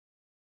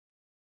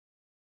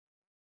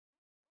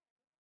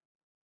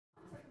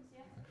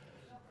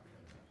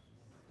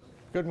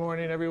Good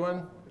morning,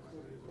 everyone.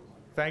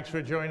 Thanks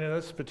for joining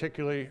us,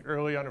 particularly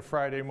early on a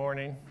Friday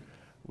morning.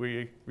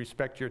 We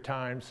respect your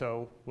time,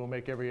 so we'll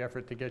make every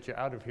effort to get you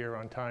out of here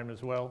on time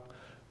as well.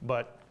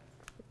 But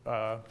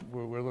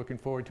we're looking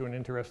forward to an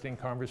interesting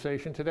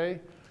conversation today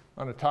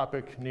on a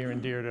topic near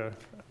and dear to,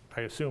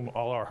 I assume,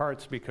 all our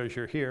hearts because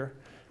you're here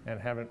and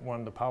haven't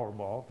won the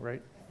Powerball,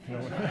 right? No.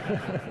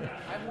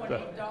 I've won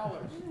 $8.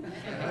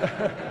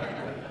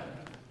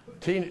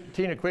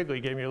 Tina Quigley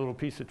gave me a little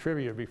piece of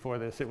trivia before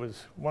this. It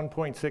was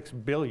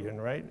 1.6 billion,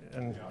 right?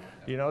 And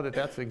you know that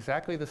that's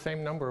exactly the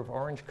same number of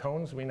orange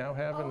cones we now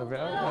have in the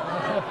valley?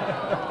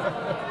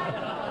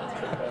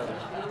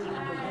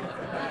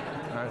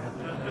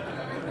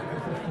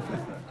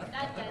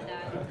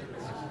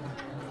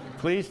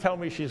 Please tell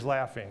me she's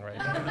laughing right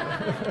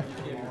now.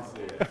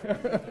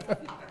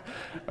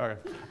 All right.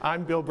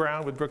 I'm Bill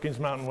Brown with Brookings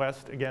Mountain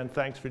West. Again,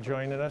 thanks for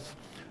joining us.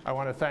 I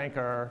want to thank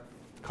our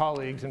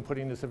colleagues in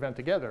putting this event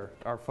together,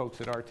 our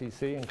folks at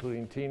RTC,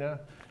 including Tina.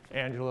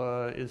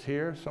 Angela is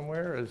here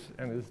somewhere,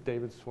 and is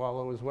David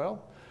Swallow as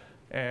well.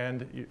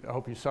 And I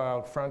hope you saw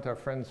out front our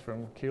friends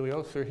from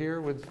Keolis are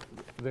here with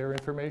their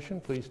information.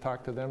 Please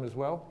talk to them as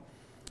well.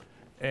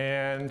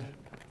 And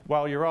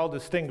while you're all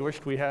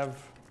distinguished, we have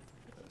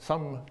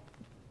some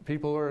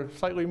people who are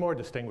slightly more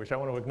distinguished. I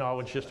want to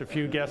acknowledge just a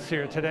few guests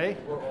here today.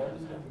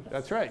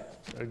 That's right.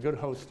 A good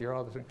host. You're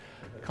all distinguished.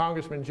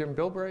 Congressman Jim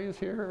Bilbray is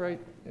here right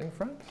in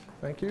front.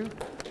 Thank you.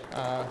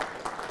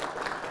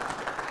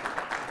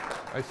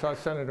 I saw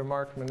Senator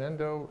Mark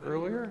Menendo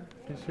earlier.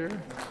 He's here.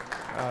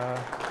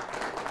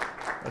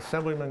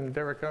 Assemblyman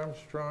Derek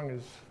Armstrong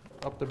is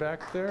up the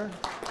back there.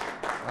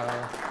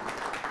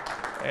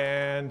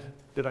 And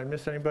did I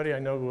miss anybody? I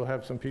know we'll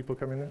have some people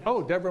coming in.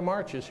 Oh, Deborah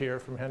March is here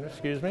from Henry.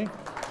 Excuse me.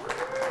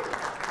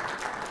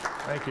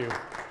 Thank you.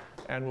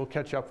 And we'll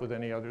catch up with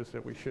any others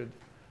that we should.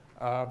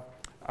 I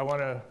want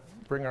to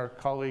bring our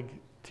colleague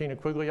Tina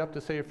Quigley up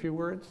to say a few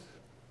words.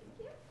 Thank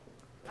you.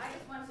 I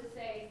just wanted to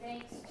say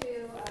thanks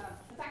to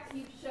the fact that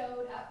you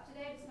showed up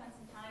today to spend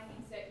some time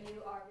means that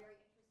you are very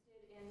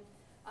interested in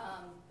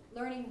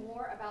learning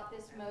more about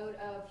this mode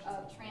of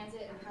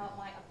transit and how it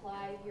might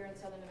apply here in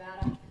Southern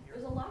Nevada.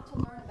 There's a lot to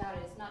learn about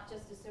it. It's not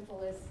just as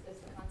simple as the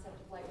concept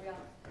of light rail.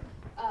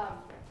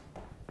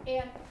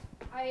 And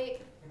I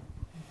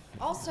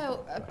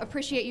also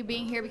appreciate you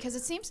being here because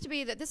it seems to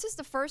be that this is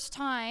the first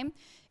time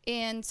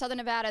in Southern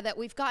Nevada that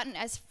we've gotten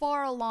as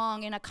far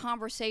along in a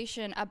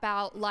conversation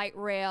about light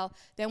rail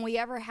than we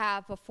ever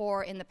have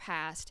before in the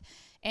past.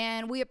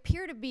 And we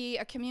appear to be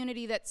a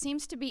community that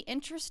seems to be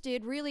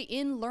interested really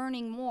in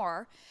learning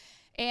more.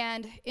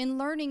 And in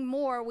learning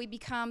more, we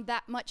become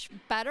that much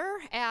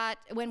better at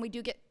when we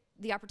do get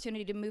the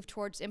opportunity to move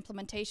towards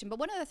implementation. But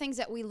one of the things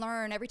that we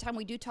learn every time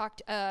we do talk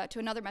to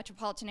another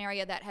metropolitan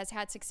area that has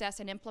had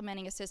success in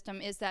implementing a system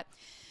is that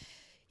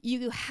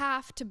you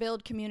have to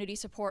build community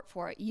support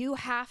for it. You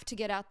have to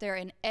get out there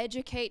and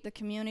educate the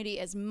community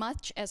as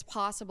much as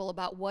possible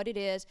about what it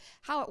is,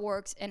 how it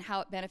works, and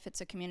how it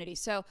benefits a community.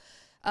 So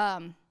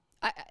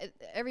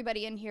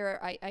everybody in here,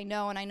 I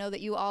know, and I know that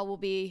you all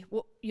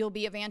you'll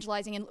be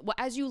evangelizing. And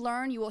as you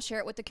learn, you will share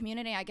it with the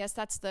community. I guess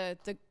that's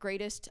the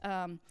greatest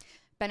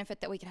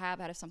benefit that we could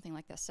have out of something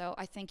like this. So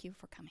I thank you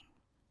for coming.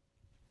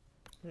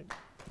 Great.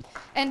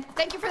 And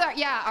thank you for that.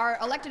 Yeah, our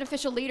elected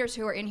official leaders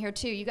who are in here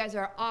too. You guys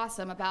are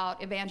awesome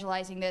about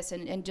evangelizing this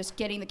and just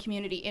getting the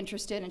community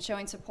interested and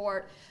showing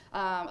support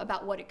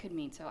about what it could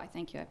mean. So I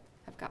thank you.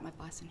 I've got my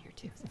boss in here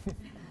too. So.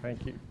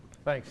 Thank you.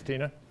 Thanks,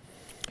 Tina.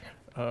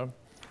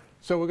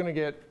 So we're going to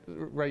get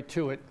right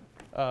to it.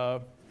 We're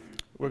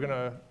going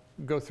to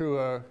go through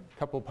a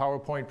couple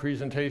PowerPoint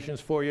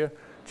presentations for you.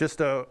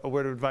 Just a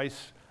word of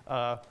advice.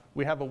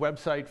 We have a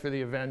website for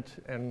the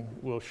event, and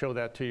we'll show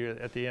that to you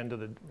at the end of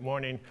the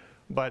morning.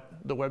 But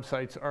the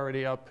website's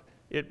already up.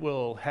 It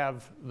will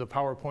have the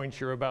PowerPoints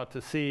you're about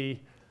to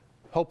see,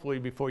 hopefully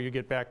before you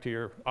get back to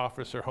your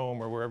office or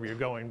home or wherever you're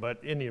going,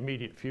 but in the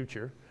immediate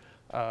future.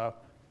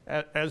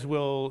 As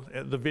will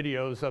the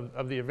videos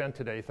of the event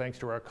today, thanks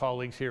to our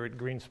colleagues here at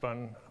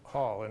Greenspun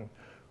Hall. And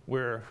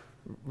we're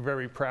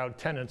very proud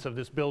tenants of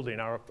this building.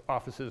 Our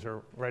offices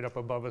are right up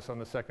above us on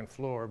the second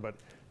floor, but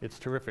it's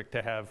terrific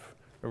to have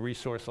a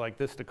resource like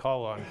this to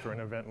call on for an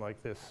event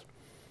like this.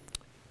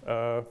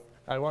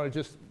 I want to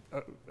just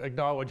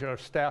acknowledge our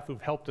staff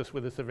who've helped us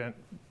with this event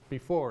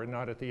before and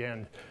not at the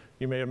end.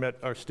 You may have met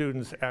our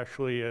students,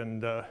 Ashley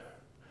and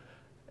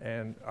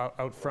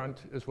out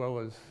front, as well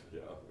as,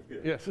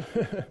 yes.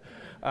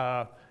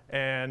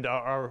 And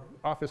our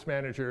office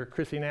manager,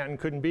 Chrissy Nanton,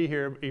 couldn't be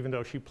here, even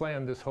though she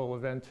planned this whole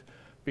event,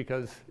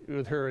 because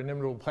with her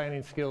inimitable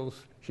planning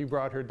skills, she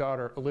brought her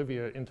daughter,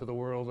 Olivia, into the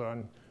world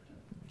on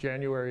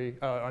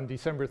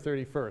December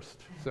 31st.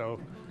 So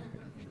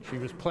she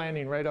was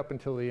planning right up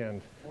until the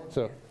end.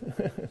 So,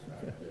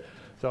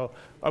 so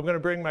I'm going to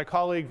bring my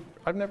colleague.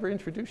 I've never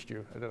introduced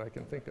you that I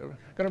can think of. I'm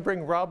going to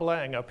bring Rob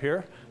Lang up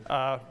here.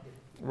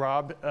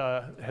 Rob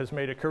has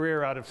made a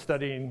career out of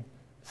studying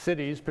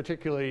cities,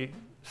 particularly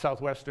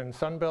southwestern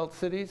Sunbelt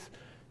cities.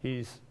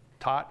 He's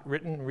taught,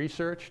 written,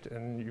 researched,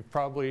 and you've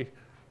probably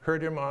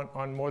heard him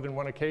on more than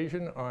one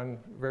occasion on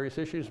various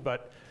issues,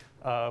 but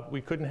we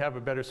couldn't have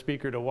a better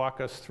speaker to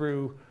walk us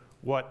through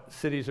what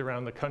cities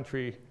around the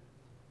country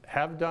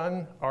have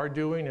done, are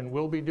doing, and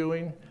will be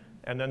doing,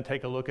 and then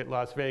take a look at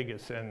Las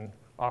Vegas and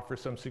offer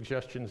some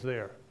suggestions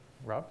there.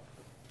 Rob?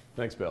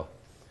 Thanks, Bill.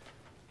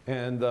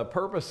 And the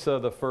purpose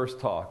of the first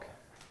talk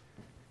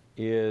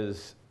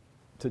is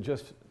to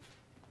just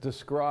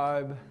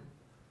describe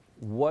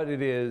what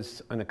it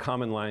is in a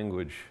common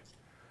language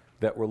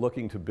that we're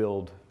looking to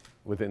build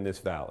within this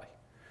valley,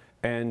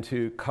 and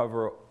to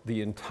cover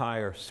the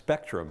entire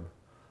spectrum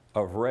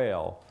of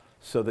rail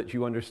so that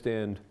you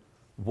understand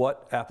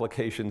what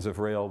applications of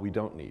rail we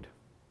don't need,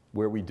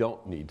 where we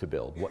don't need to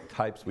build, what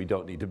types we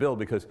don't need to build.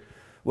 Because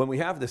when we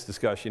have this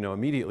discussion,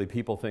 immediately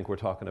people think we're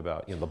talking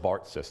about the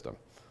BART system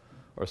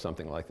or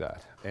something like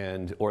that,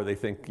 or they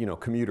think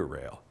commuter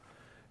rail.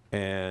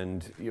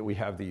 And we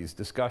have these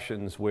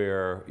discussions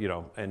where,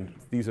 and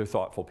these are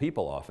thoughtful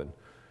people often,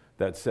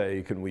 that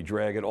say, can we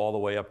drag it all the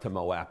way up to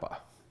Moapa?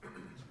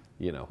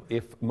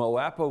 If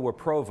Moapa were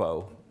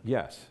Provo,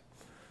 yes.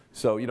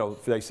 So,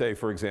 they say,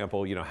 for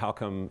example, how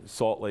come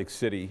Salt Lake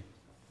City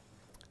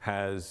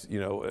has,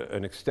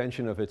 an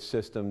extension of its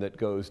system that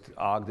goes to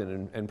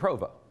Ogden and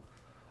Provo?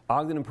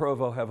 Ogden and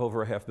Provo have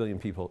over 500 million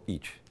people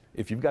each.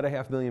 If you've got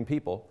 500 million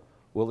people,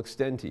 we'll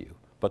extend to you.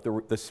 But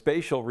the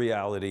spatial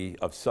reality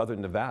of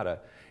southern Nevada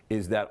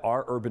is that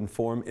our urban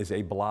form is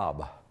a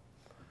blob.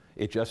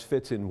 It just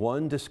fits in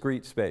one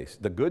discrete space.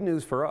 The good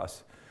news for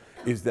us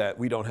is that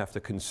we don't have to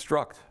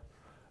construct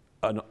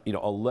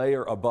a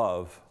layer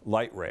above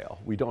light rail.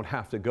 We don't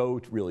have to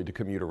go really to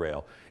commuter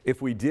rail.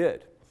 If we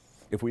did,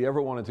 if we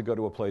ever wanted to go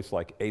to a place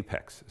like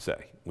Apex,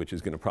 say, which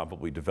is going to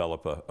probably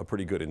develop a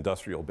pretty good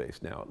industrial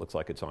base now, it looks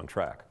like it's on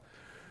track.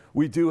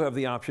 We do have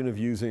the option of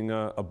using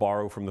a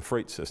borrow from the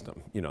freight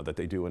system, that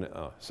they do in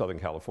Southern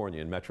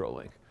California in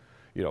Metrolink.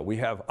 We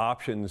have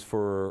options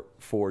for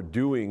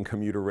doing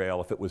commuter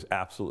rail if it was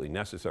absolutely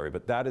necessary,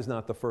 but that is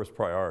not the first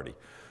priority.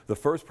 The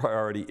first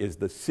priority is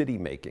the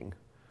city-making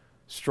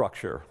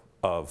structure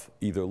of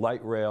either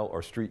light rail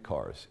or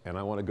streetcars. And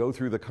I want to go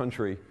through the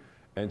country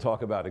and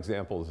talk about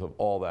examples of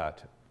all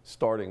that,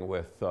 starting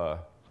with the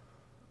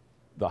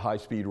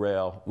high-speed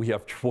rail. We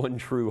have one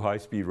true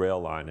high-speed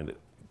rail line, and it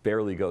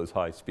barely goes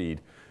high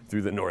speed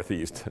through the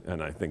Northeast,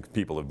 and I think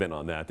people have been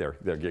on that.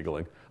 They're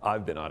giggling.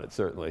 I've been on it,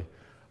 certainly.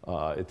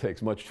 It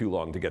takes much too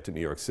long to get to New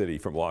York City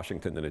from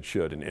Washington than it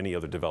should in any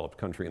other developed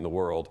country in the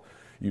world.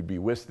 You'd be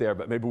whisked there,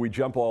 but maybe we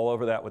jump all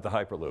over that with the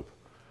Hyperloop.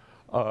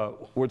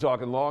 We're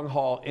talking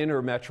long-haul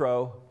inner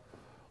metro,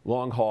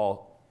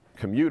 long-haul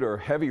commuter,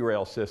 heavy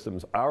rail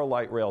systems, our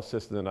light rail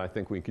system, and I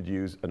think we could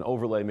use an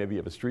overlay maybe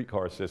of a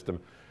streetcar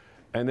system.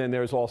 And then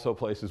there's also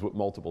places with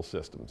multiple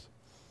systems.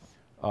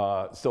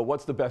 So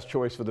what's the best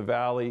choice for the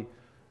valley?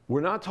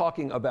 We're not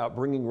talking about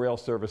bringing rail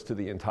service to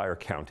the entire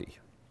county.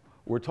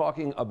 We're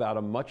talking about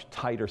a much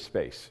tighter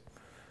space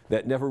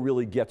that never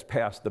really gets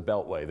past the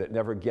Beltway, that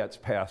never gets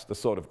past the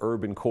sort of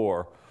urban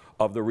core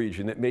of the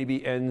region, that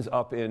maybe ends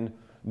up in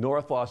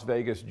North Las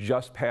Vegas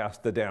just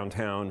past the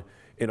downtown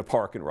in a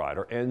park and ride,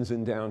 or ends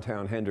in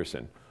downtown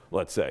Henderson,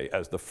 let's say,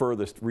 as the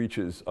furthest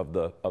reaches of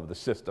the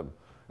system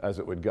as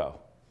it would go.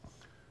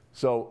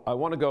 So I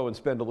want to go and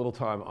spend a little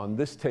time on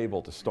this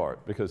table to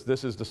start, because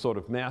this is the sort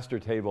of master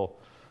table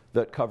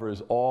that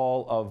covers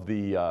all of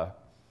the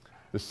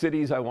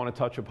cities I want to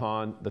touch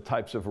upon, the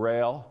types of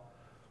rail,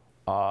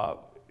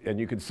 and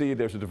you can see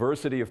there's a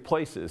diversity of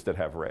places that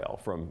have rail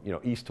from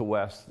east to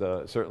west.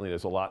 Certainly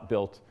there's a lot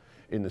built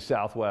in the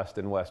southwest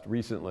and west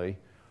recently,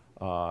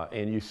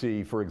 and you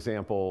see, for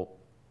example,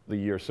 the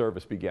year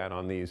service began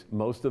on these.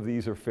 Most of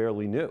these are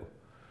fairly new.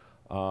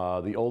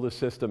 The oldest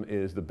system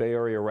is the Bay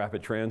Area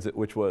Rapid Transit,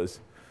 which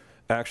was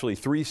actually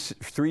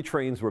three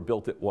trains were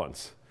built at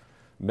once.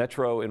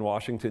 Metro in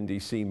Washington,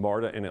 D.C.,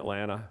 MARTA in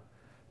Atlanta,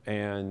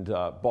 and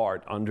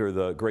BART under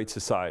the Great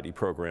Society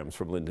programs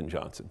from Lyndon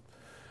Johnson.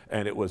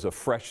 And it was a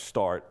fresh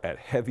start at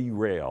heavy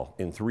rail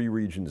in 3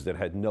 regions that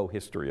had no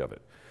history of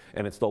it.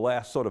 And it's the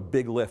last sort of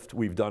big lift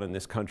we've done in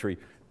this country.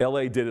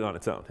 LA did it on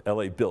its own.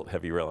 LA built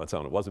heavy rail on its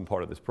own. It wasn't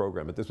part of this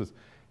program, but this was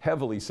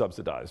heavily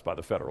subsidized by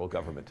the federal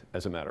government,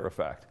 as a matter of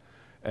fact.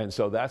 And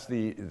so that's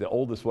the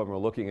oldest one we're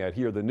looking at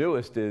here. The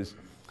newest is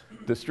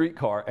the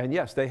streetcar, and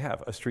yes, they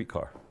have a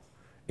streetcar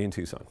in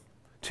Tucson.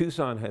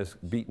 Tucson has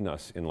beaten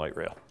us in light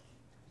rail,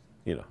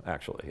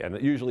 actually. And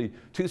usually,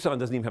 Tucson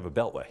doesn't even have a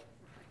beltway.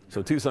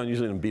 So Tucson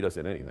usually doesn't beat us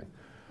in anything.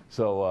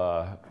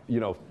 So,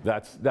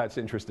 that's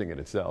interesting in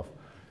itself.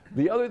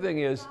 The other thing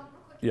is,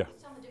 yeah. Can you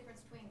tell the difference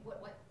between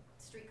what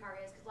streetcar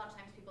is? Because a lot of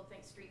times people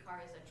think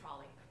streetcar is a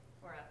trolley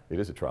or a... It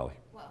is a trolley.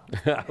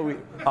 Well.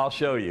 I'll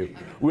show you.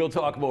 We'll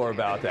talk more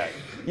about that.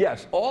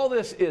 Yes, all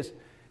this is,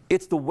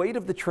 it's the weight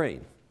of the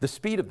train, the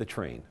speed of the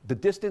train, the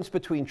distance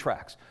between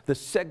tracks, the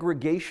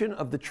segregation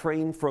of the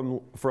train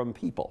from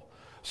people.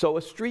 So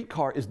a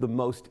streetcar is the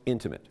most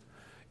intimate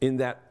in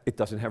that it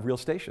doesn't have real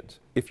stations.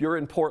 If you're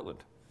in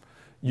Portland,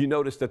 you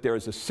notice that there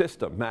is a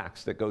system,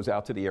 MAX, that goes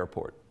out to the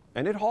airport,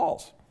 and it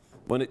hauls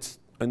when it's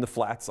in the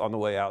flats on the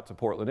way out to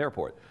Portland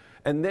Airport.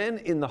 And then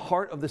in the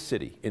heart of the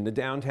city, in the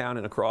downtown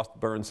and across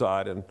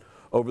Burnside and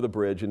over the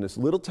bridge in this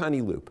little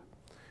tiny loop,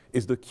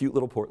 is the cute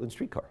little Portland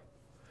streetcar.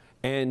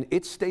 And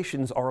its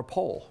stations are a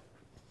pole.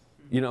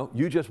 You know,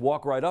 you just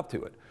walk right up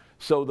to it.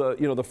 So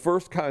the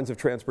first kinds of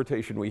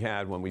transportation we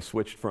had when we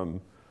switched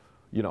from,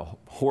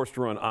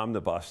 horse-drawn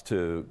omnibus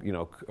to,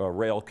 a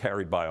rail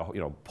carried by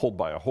pulled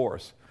by a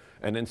horse,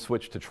 and then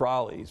switched to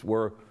trolleys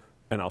were,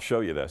 and I'll show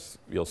you this,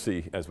 you'll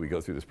see as we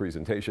go through this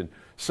presentation,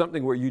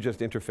 something where you just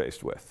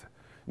interfaced with.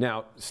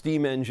 Now,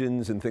 steam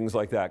engines and things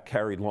like that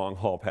carried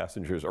long-haul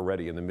passengers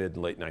already in the mid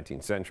and late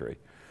 19th century.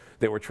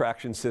 There were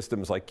traction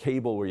systems like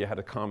cable where you had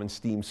a common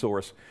steam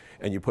source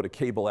and you put a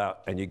cable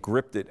out and you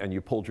gripped it and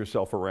you pulled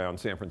yourself around.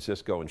 San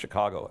Francisco and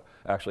Chicago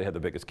actually had the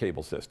biggest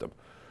cable system.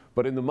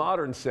 But in the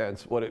modern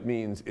sense, what it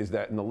means is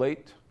that in the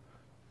late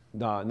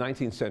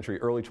 19th century,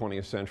 early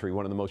 20th century,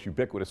 one of the most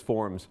ubiquitous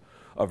forms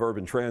of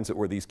urban transit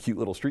were these cute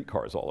little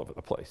streetcars all over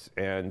the place.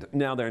 And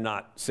now they're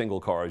not single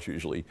cars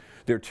usually,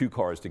 they're two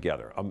cars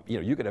together.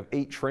 You could have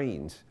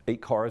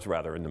 8 cars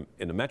rather in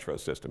the metro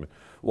system in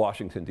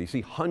Washington,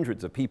 D.C.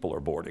 Hundreds of people are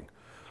boarding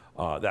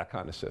that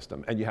kind of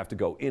system. And you have to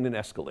go in an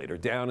escalator,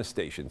 down a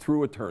station,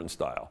 through a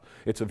turnstile.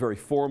 It's a very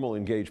formal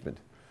engagement.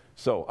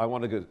 So I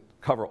want to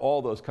cover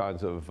all those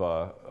kinds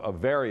of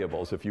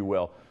variables, if you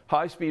will.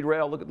 High-speed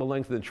rail, look at the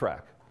length of the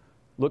track.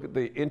 Look at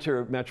the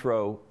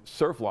Intermetro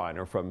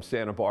Surfliner from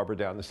Santa Barbara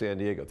down to San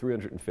Diego,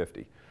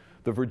 350.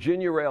 The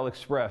Virginia Rail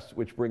Express,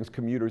 which brings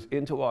commuters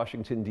into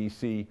Washington,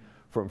 D.C.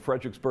 from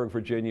Fredericksburg,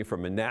 Virginia,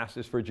 from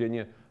Manassas,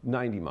 Virginia,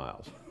 90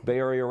 miles. Bay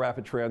Area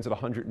Rapid Transit,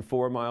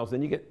 104 miles.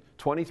 Then you get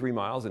 23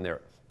 miles, and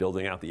they're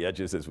building out the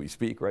edges as we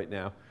speak right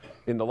now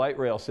in the light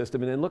rail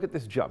system. And then look at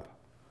this jump.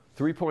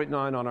 3.9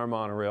 on our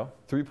monorail,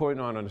 3.9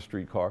 on a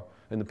streetcar,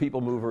 and the people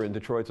mover in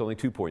Detroit's only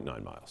 2.9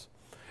 miles.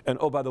 And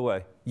oh, by the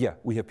way, yeah,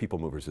 we have people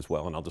movers as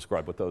well, and I'll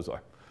describe what those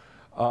are.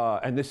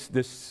 And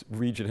this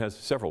region has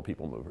several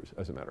people movers,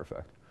 as a matter of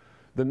fact.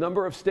 The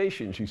number of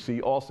stations you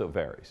see also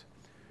varies.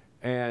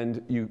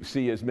 And you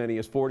see as many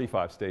as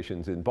 45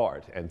 stations in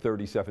BART and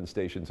 37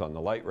 stations on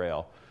the light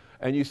rail.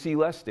 And you see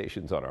less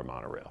stations on our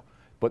monorail.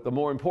 But the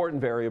more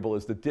important variable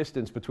is the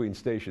distance between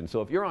stations.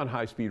 So if you're on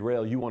high-speed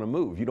rail, you want to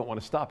move. You don't want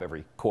to stop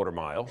every quarter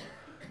mile.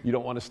 You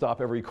don't want to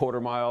stop every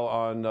quarter mile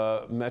on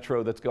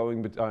metro that's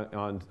going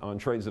on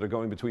trains that are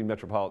going between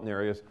metropolitan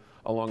areas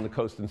along the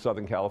coast in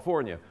Southern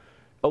California.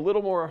 A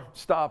little more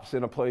stops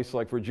in a place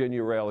like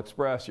Virginia Rail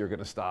Express. You're going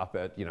to stop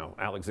at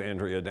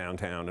Alexandria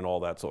downtown and all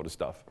that sort of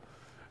stuff.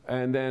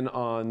 And then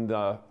on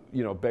the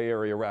Bay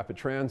Area Rapid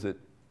Transit,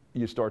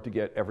 you start to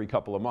get every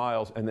couple of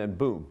miles, and then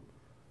boom,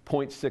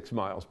 0.6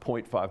 miles,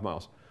 0.5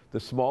 miles. The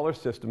smaller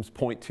systems,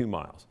 0.2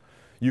 miles.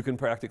 You can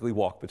practically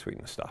walk between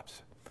the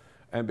stops.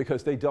 And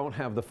because they don't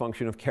have the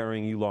function of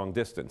carrying you long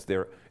distance,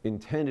 they're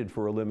intended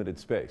for a limited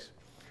space.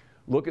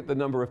 Look at the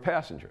number of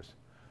passengers.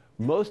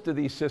 Most of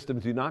these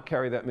systems do not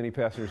carry that many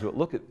passengers, but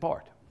look at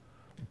BART.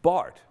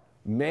 BART,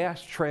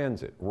 mass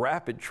transit,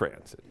 rapid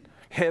transit,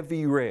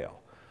 heavy rail,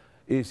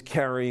 is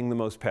carrying the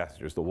most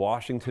passengers. The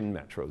Washington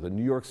Metro, the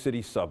New York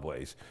City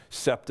subways,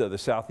 SEPTA, the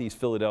Southeast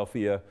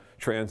Philadelphia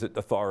Transit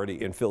Authority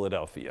in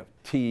Philadelphia,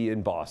 T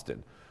in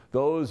Boston.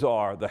 Those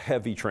are the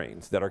heavy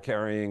trains that are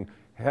carrying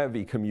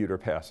heavy commuter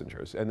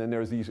passengers. And then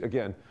there's these,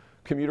 again,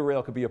 commuter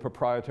rail could be a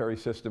proprietary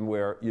system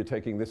where you're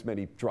taking this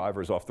many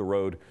drivers off the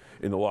road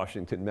in the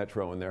Washington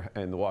Metro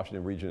and the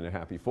Washington region, and they're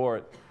happy for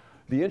it.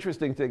 The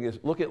interesting thing is,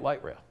 look at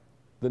light rail.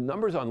 The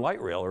numbers on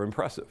light rail are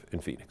impressive in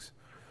Phoenix.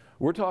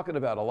 We're talking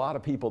about a lot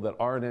of people that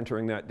aren't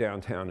entering that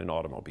downtown in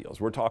automobiles.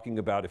 We're talking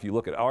about, if you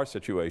look at our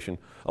situation,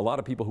 a lot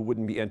of people who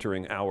wouldn't be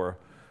entering our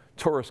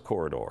tourist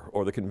corridor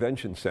or the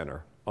convention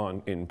center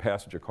in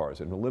passenger cars,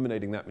 and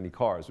eliminating that many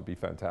cars would be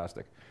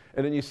fantastic.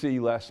 And then you see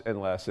less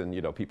and less, and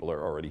people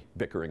are already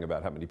bickering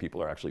about how many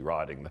people are actually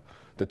riding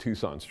the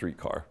Tucson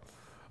streetcar,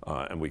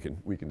 and we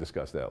can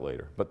discuss that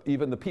later. But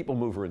even the people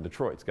mover in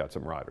Detroit's got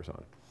some riders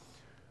on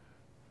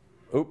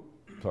it. Oop,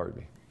 sorry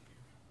me.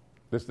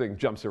 This thing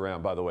jumps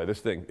around, by the way.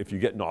 This thing, if you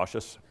get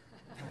nauseous,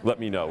 let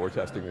me know. We're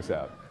testing this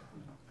out.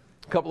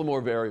 A couple of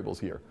more variables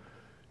here.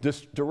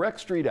 Direct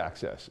street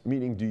access,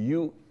 meaning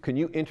can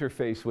you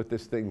interface with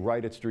this thing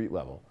right at street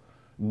level?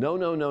 No,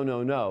 no, no,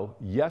 no, no.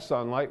 Yes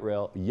on light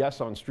rail, yes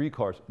on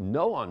streetcars,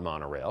 no on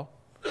monorail,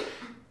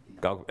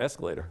 go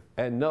escalator,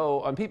 and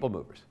no on people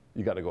movers.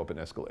 You got to go up an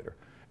escalator.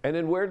 And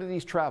then where do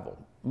these travel?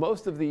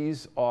 Most of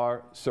these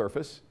are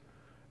surface.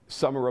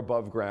 Some are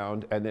above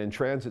ground, and then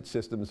transit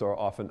systems are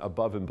often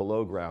above and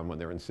below ground when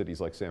they're in cities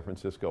like San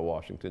Francisco,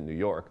 Washington, New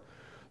York.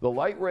 The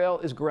light rail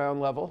is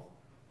ground level.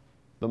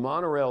 The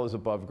monorail is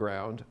above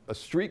ground. A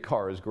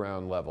streetcar is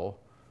ground level,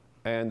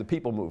 and the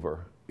people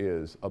mover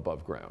is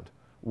above ground.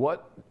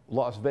 What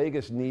Las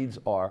Vegas needs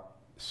are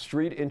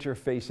street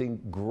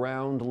interfacing,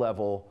 ground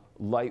level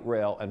light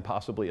rail, and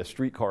possibly a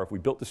streetcar. If we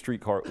built the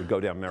streetcar, it would go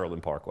down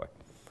Maryland Parkway.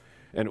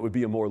 And it would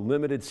be a more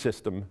limited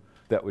system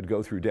that would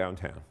go through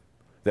downtown,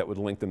 that would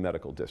link the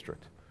medical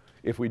district.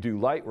 If we do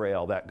light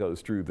rail, that goes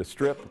through the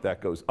Strip,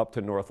 that goes up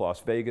to North Las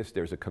Vegas.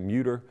 There's a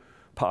commuter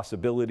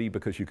possibility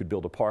because you could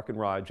build a park and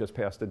ride just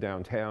past the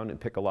downtown and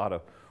pick a lot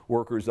of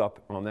workers up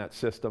on that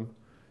system.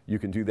 You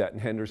can do that in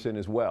Henderson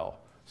as well.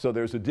 So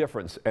there's a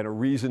difference and a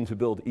reason to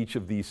build each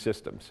of these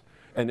systems.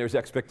 And there's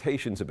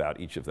expectations about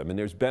each of them, and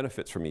there's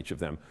benefits from each of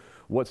them.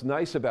 What's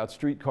nice about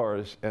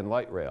streetcars and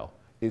light rail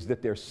is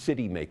that they're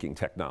city-making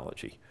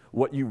technology.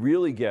 What you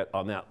really get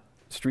on that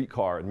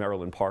streetcar in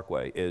Maryland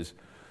Parkway is,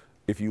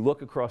 if you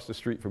look across the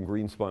street from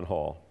Greenspun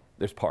Hall,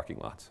 there's parking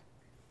lots.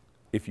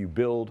 If you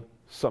build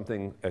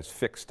something as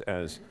fixed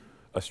as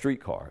a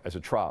streetcar, as a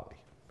trolley,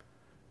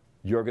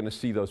 you're going to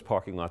see those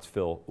parking lots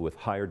fill with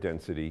higher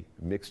density,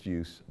 mixed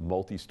use,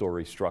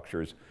 multi-story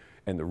structures,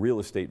 and the real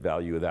estate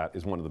value of that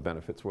is one of the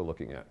benefits we're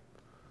looking at.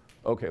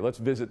 Okay, let's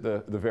visit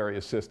the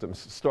various systems,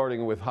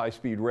 starting with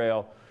high-speed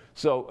rail.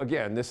 So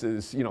again, this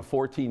is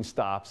 14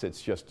 stops.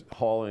 It's just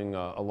hauling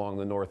along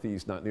the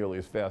Northeast, not nearly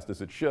as fast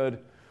as it should.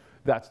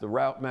 That's the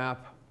route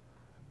map.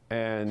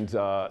 And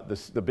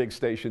the big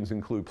stations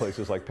include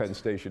places like Penn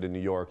Station in New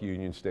York,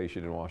 Union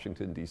Station in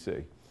Washington,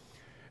 D.C.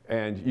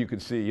 And you can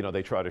see,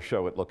 they try to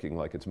show it looking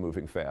like it's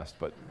moving fast,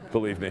 but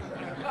believe me.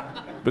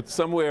 But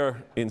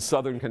somewhere in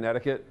southern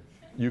Connecticut,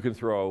 you can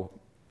throw,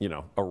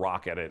 a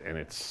rock at it, and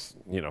it's,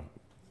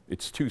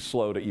 it's too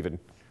slow to even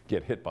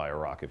get hit by a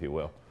rock, if you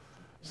will.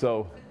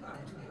 So,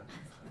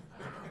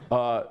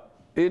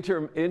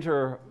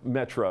 Intermetro,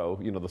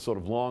 the sort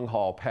of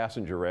long-haul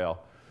passenger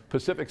rail,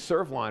 Pacific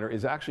Surfliner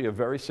is actually a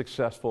very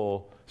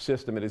successful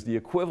system. It is the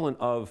equivalent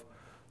of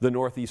the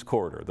Northeast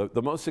Corridor.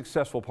 The most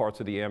successful parts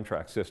of the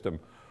Amtrak system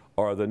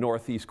are the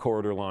Northeast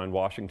Corridor line,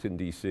 Washington,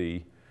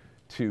 D.C.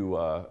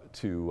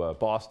 to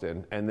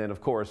Boston, and then,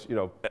 of course,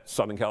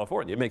 Southern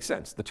California. It makes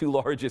sense. The two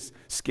largest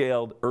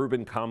scaled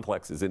urban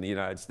complexes in the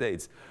United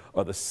States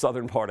are the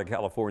southern part of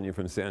California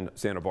from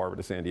Santa Barbara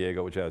to San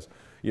Diego, which has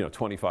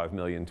 25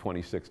 million,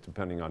 26,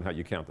 depending on how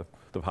you count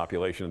the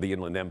population of the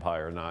Inland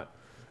Empire or not.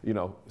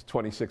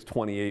 26,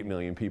 28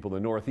 million people. The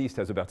Northeast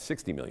has about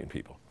 60 million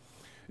people.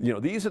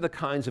 These are the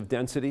kinds of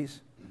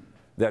densities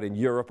that in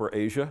Europe or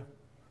Asia,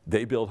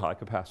 they build high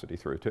capacity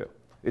through too.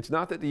 It's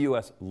not that the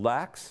US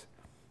lacks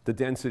the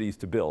densities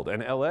to build,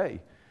 and LA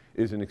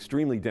is an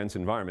extremely dense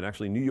environment.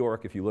 Actually, New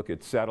York, if you look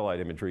at satellite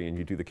imagery and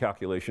you do the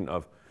calculation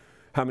of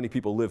how many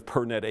people live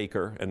per net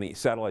acre, and the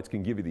satellites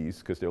can give you these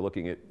because they're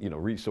looking at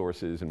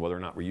resources and whether or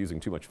not we're using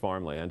too much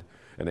farmland,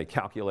 and they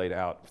calculate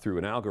out through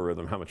an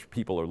algorithm how much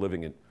people are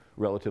living in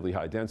relatively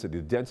high density.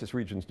 The densest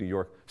region is New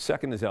York.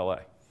 Second is LA.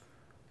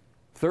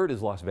 Third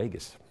is Las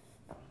Vegas.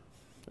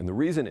 And the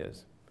reason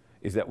is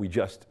that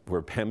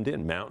we're hemmed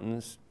in.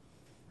 Mountains,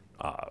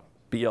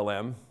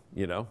 BLM,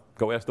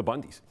 go ask the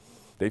Bundys.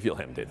 They feel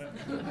hemmed in.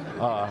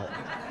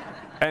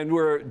 And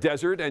we're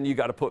desert, and you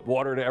got to put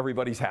water to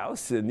everybody's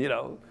house, and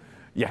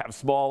you have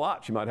small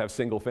lots. You might have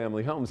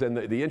single-family homes. And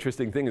the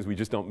interesting thing is we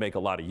just don't make a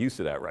lot of use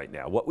of that right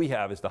now. What we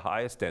have is the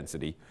highest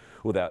density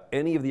without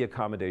any of the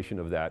accommodation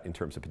of that in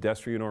terms of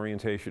pedestrian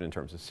orientation, in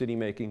terms of city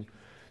making.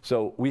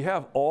 So we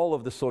have all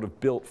of the sort of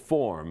built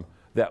form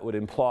that would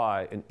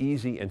imply an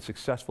easy and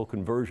successful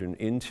conversion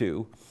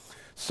into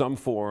some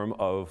form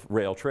of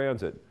rail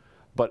transit.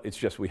 But it's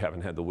just we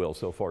haven't had the will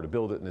so far to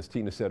build it. And as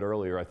Tina said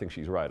earlier, I think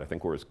she's right. I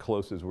think we're as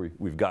close as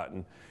we've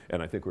gotten,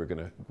 and I think we're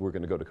going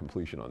to go to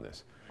completion on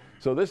this.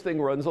 So this thing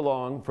runs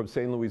along from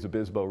San Luis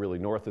Obispo, really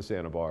north of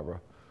Santa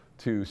Barbara,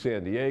 to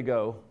San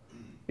Diego.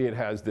 It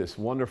has this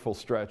wonderful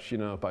stretch,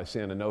 by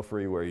San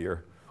Onofre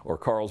or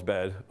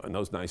Carlsbad, and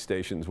those nice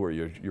stations where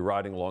you're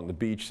riding along the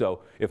beach.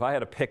 So if I had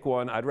to pick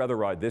one, I'd rather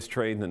ride this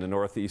train than the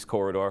Northeast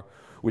Corridor,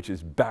 which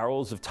is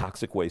barrels of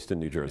toxic waste in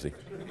New Jersey.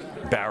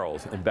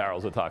 Barrels and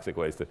barrels of toxic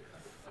waste.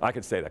 I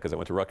could say that because I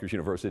went to Rutgers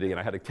University, and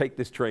I had to take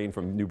this train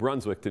from New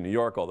Brunswick to New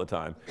York all the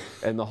time.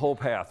 And the whole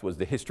path was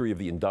the history of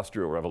the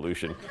Industrial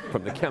Revolution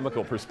from the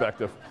chemical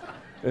perspective.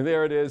 And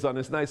there it is on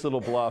this nice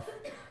little bluff.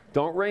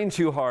 Don't rain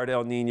too hard,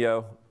 El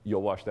Nino.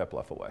 You'll wash that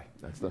bluff away.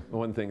 That's the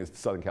one thing is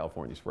Southern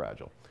California's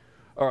fragile.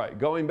 All right,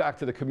 going back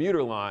to the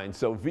commuter line.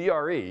 So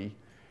VRE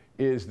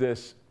is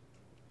this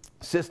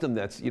system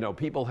that's,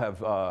 people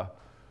have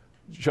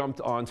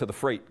jumped onto the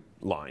freight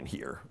line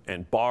here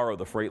and borrow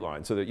the freight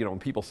line so that, when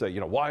people say,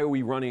 why are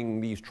we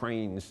running these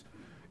trains?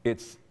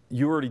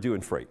 You're already doing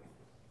freight.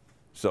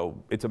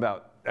 So it's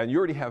about, and you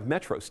already have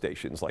metro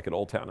stations like at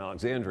Old Town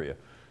Alexandria.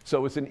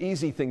 So it's an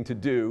easy thing to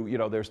do.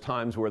 There's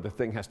times where the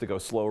thing has to go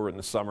slower in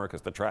the summer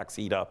because the tracks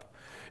heat up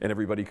and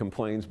everybody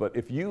complains. But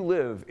if you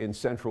live in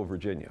Central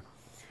Virginia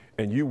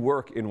and you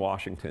work in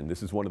Washington,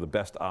 this is one of the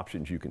best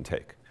options you can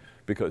take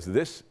because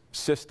this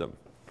system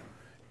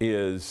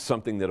is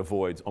something that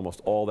avoids almost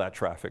all that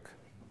traffic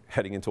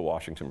heading into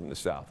Washington from the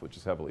south, which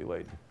is heavily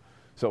laden.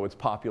 So it's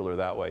popular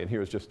that way. And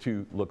here's just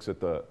two looks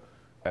at the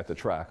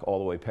track all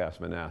the way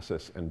past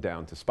Manassas and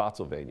down to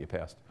Spotsylvania,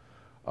 past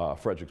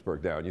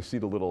Fredericksburg down. You see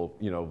the little,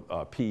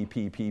 P,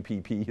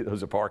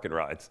 those are park and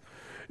rides.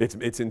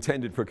 It's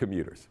intended for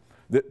commuters.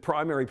 The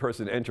primary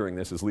person entering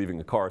this is leaving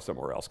the car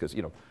somewhere else because,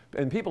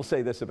 and people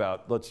say this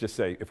about, let's just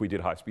say if we did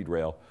high-speed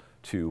rail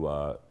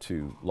to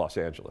Los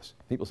Angeles.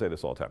 People say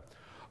this all the time.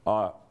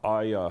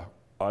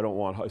 I don't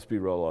want high-speed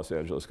rail to Los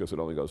Angeles because it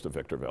only goes to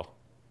Victorville.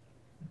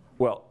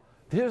 Well,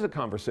 here's a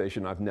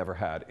conversation I've never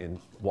had in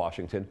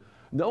Washington.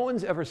 No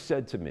one's ever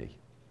said to me,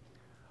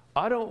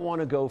 I don't want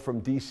to go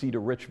from DC to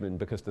Richmond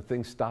because the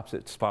thing stops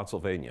at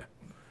Spotsylvania.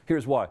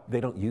 Here's why.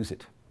 They don't use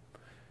it.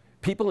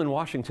 People in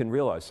Washington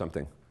realize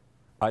something.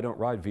 I don't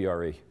ride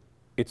VRE.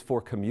 It's for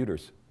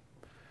commuters.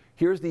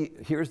 Here's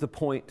the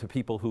point to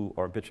people who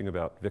are bitching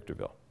about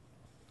Victorville.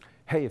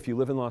 Hey, if you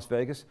live in Las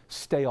Vegas,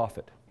 stay off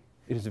it.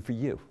 It isn't for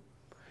you.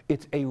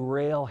 It's a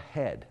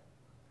railhead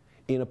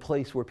in a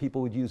place where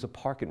people would use a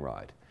park and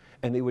ride.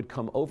 And they would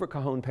come over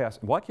Cajon Pass.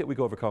 Why can't we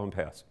go over Cajon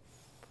Pass?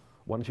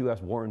 Why don't you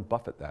ask Warren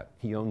Buffett that?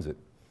 He owns it.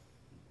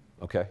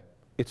 Okay?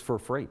 It's for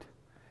freight.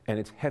 And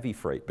it's heavy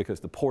freight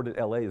because the port at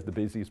LA is the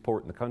busiest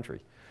port in the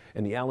country.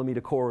 And the Alameda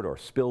Corridor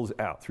spills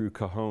out through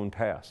Cajon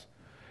Pass.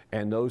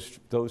 And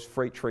those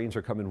freight trains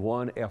are coming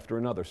one after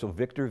another. So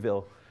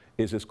Victorville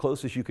is as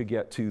close as you could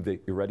get to the,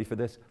 you ready for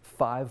this?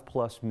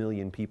 5+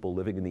 million people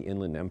living in the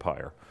Inland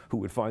Empire who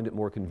would find it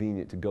more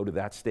convenient to go to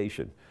that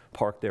station,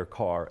 park their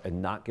car,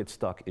 and not get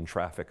stuck in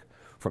traffic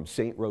from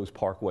St. Rose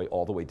Parkway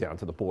all the way down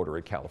to the border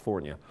in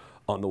California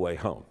on the way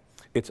home.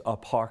 It's a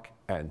park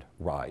and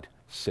ride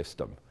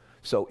system.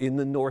 So in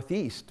the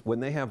Northeast, when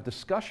they have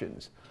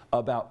discussions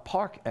about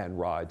park and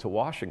ride to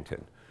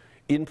Washington,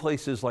 in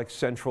places like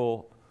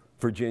Central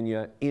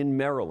Virginia, in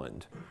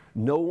Maryland,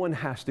 no one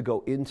has to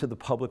go into the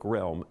public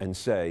realm and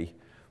say,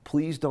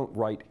 please don't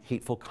write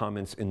hateful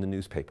comments in the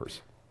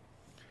newspapers.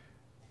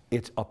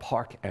 It's a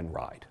park and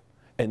ride,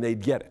 and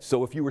they'd get it.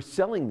 So if you were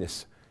selling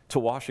this to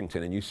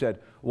Washington and you said,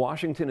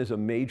 Washington is a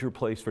major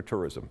place for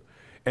tourism,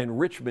 and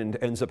Richmond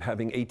ends up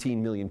having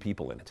 18 million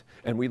people in it,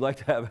 and we'd like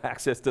to have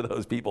access to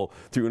those people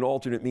through an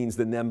alternate means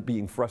than them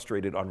being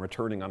frustrated on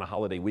returning on a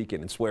holiday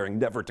weekend and swearing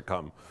never to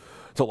come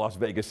to Las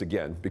Vegas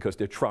again because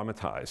they're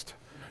traumatized,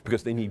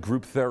 because they need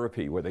group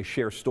therapy where they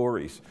share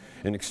stories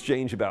and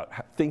exchange about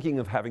thinking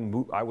of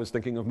having, I was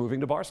thinking of moving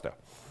to Barstow.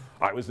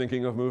 I was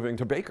thinking of moving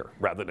to Baker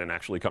rather than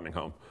actually coming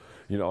home.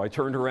 You know, I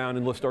turned around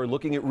and started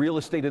looking at real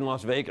estate in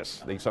Las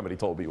Vegas, somebody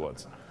told me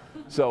once.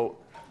 So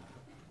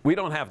we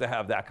don't have to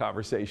have that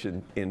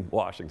conversation in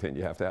Washington.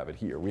 You have to have it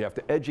here. We have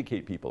to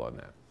educate people on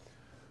that.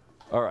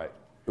 All right.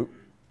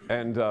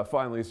 And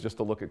finally, it's just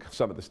to look at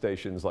some of the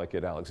stations like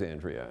at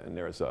Alexandria. And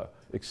there's an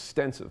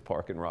extensive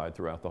park and ride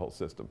throughout the whole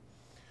system.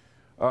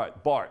 All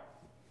right, BART.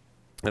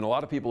 And a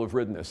lot of people have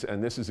ridden this.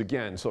 And this is,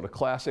 again, sort of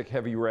classic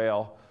heavy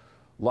rail.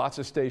 Lots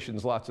of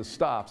stations, lots of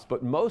stops.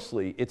 But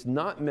mostly, it's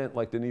not meant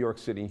like the New York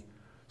City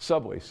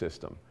subway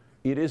system.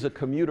 It is a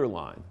commuter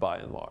line, by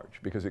and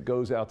large, because it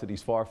goes out to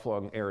these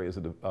far-flung areas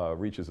of the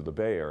reaches of the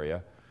Bay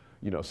Area.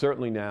 You know,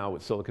 certainly now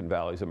with Silicon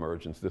Valley's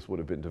emergence, this would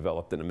have been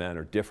developed in a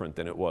manner different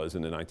than it was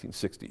in the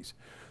 1960s.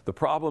 The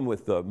problem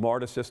with the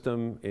MARTA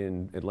system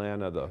in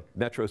Atlanta, the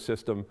Metro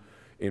system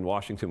in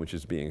Washington, which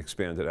is being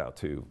expanded out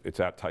to,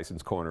 it's at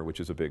Tyson's Corner, which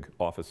is a big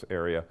office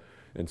area,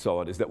 and so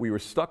on, is that we were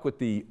stuck with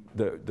the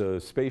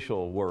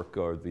spatial work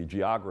or the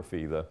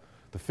geography, the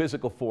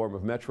physical form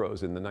of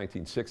metros in the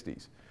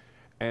 1960s.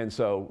 And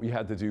so we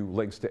had to do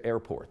links to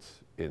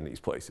airports in these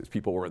places.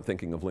 People weren't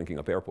thinking of linking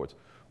up airports.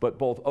 But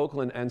both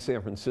Oakland and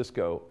San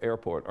Francisco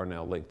Airport are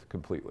now linked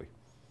completely.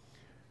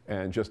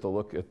 And just to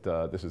look at,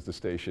 this is the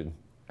station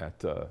at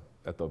the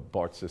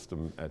BART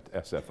system at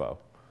SFO.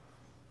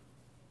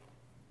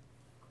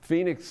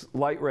 Phoenix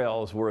Light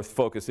Rail is worth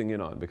focusing in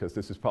on because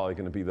this is probably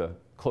going to be the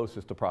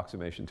closest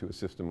approximation to a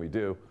system we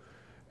do.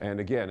 And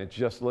again, it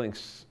just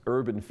links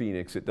urban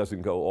Phoenix. It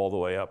doesn't go all the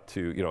way up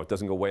to, you know, it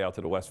doesn't go way out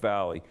to the West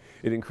Valley.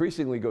 It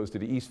increasingly goes to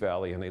the East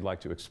Valley, and they'd like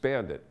to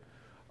expand it.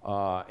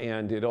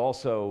 And it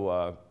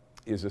also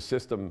is a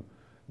system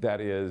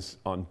that is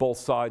on both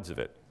sides of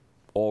it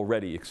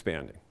already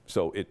expanding.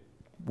 So it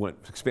went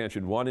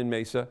expansion 1 in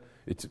Mesa.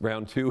 It's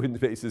round 2 in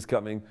Mesa is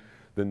coming.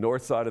 The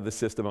north side of the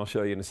system, I'll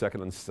show you in a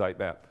second on the site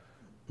map,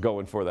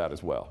 going for that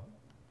as well.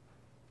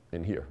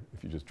 And here,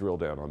 if you just drill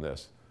down on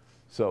this.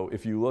 So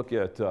if you look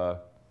at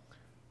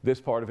this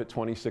part of it,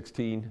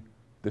 2016,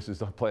 this is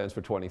the plans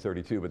for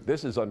 2032, but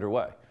this is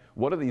underway.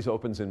 One of these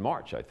opens in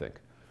March, I think.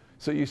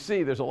 So you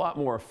see there's a lot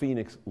more of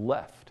Phoenix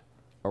left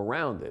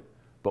around it,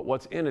 but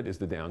what's in it is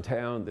the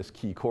downtown, this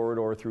key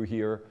corridor through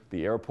here,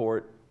 the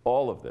airport,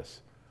 all of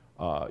this.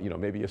 You know,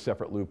 maybe a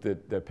separate loop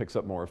that picks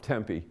up more of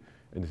Tempe,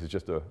 and this is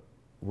just a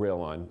rail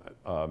line,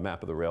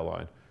 map of the rail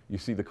line. You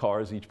see the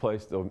cars each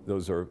place,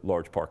 those are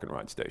large park and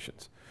ride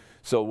stations.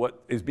 So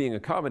what is being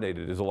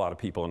accommodated is a lot of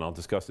people, and I'll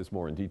discuss this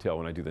more in detail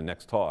when I do the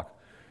next talk,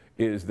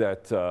 is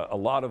that a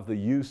lot of the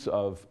use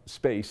of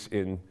space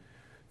in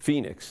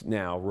Phoenix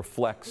now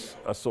reflects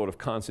a sort of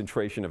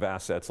concentration of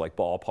assets like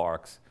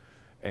ballparks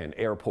and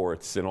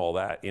airports and all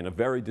that in a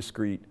very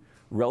discrete,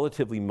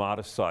 relatively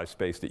modest sized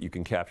space that you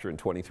can capture in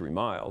 23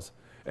 miles.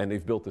 And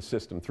they've built a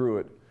system through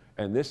it.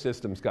 And this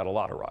system's got a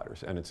lot of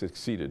riders, and it's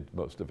exceeded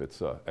most of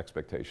its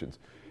expectations.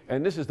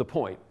 And this is the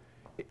point.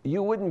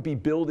 You wouldn't be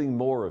building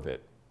more of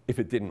it if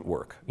it didn't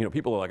work. You know,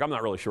 people are like, I'm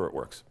not really sure it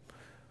works.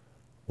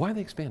 Why are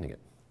they expanding it?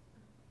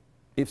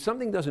 If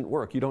something doesn't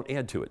work, you don't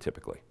add to it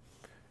typically.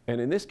 And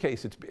in this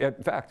case, it's,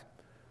 in fact,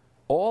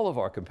 all of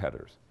our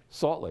competitors,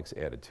 Salt Lake's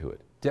added to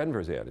it,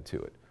 Denver's added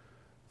to it,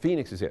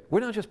 Phoenix is it.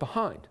 We're not just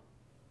behind.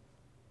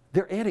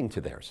 They're adding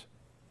to theirs.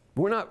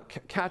 We're not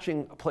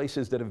catching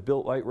places that have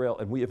built light rail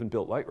and we haven't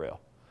built light rail.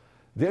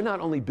 They're not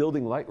only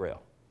building light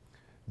rail,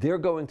 they're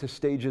going to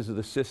stages of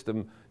the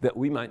system that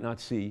we might not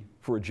see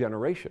for a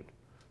generation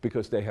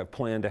because they have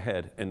planned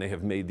ahead and they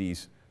have made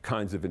these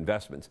kinds of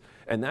investments.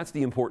 And that's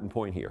the important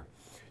point here.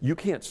 You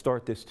can't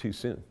start this too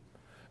soon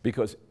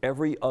because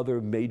every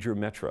other major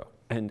metro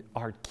and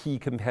our key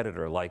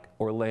competitor like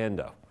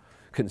Orlando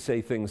can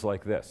say things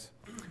like this.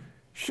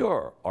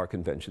 Sure, our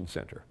convention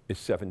center is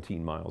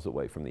 17 miles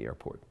away from the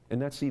airport,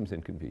 and that seems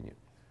inconvenient.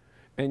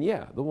 And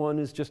yeah, the one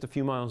is just a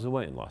few miles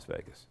away in Las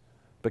Vegas.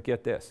 But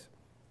get this,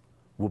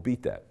 we'll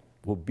beat that.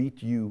 We'll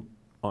beat you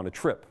on a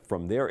trip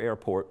from their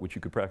airport, which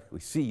you could practically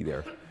see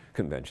their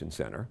convention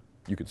center.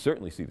 You could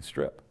certainly see the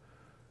Strip.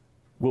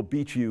 We'll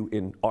beat you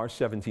in our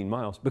 17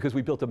 miles because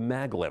we built a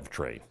maglev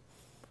train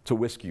to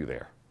whisk you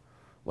there.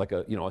 Like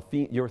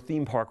your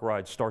theme park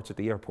ride starts at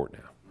the airport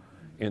now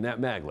in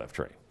that maglev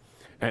train.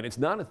 And it's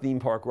not a theme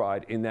park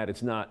ride in that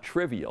it's not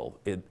trivial.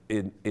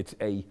 It's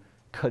a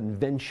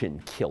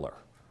convention killer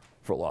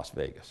for Las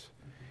Vegas.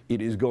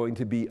 It is going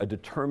to be a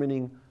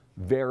determining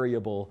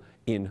variable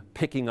in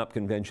picking up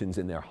conventions,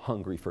 and they're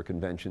hungry for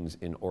conventions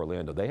in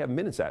Orlando. They haven't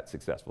been that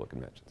successful at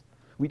conventions.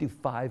 We do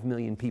 5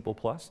 million people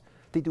plus.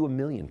 They do 1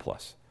 million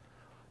plus.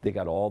 They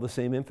got all the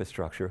same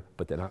infrastructure,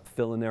 but they're not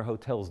filling their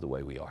hotels the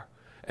way we are.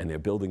 And they're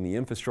building the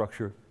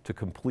infrastructure to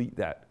complete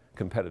that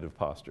competitive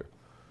posture.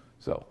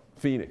 So,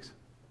 Phoenix.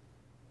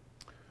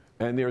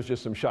 And there's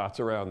just some shots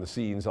around the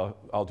scenes.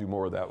 I'll do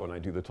more of that when I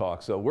do the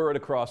talk. So we're at a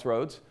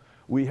crossroads.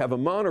 We have a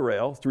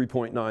monorail,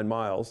 3.9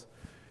 miles.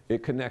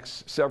 It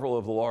connects several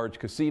of the large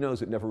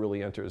casinos. It never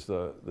really enters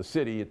the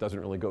city. It doesn't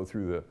really go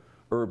through the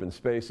urban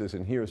spaces.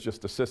 And here's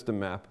just a system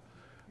map.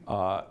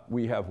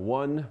 We have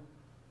one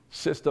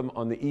system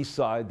on the east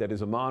side that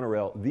is a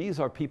monorail. These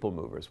are people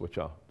movers, which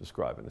I'll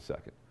describe in a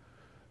second.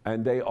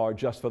 And they are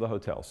just for the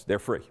hotels. They're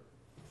free.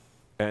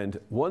 And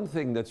one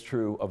thing that's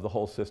true of the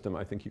whole system,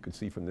 I think you can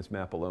see from this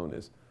map alone,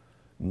 is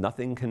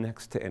nothing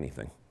connects to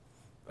anything.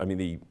 I mean,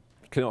 the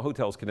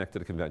hotels connect to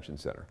the convention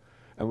center.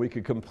 And we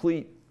could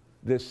complete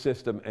this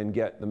system and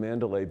get the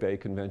Mandalay Bay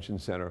Convention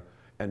Center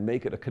and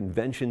make it a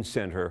convention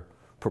center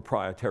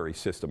proprietary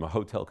system, a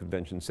hotel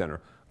convention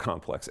center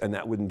complex. And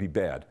that wouldn't be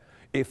bad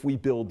if we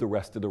build the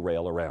rest of the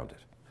rail around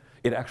it.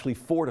 It actually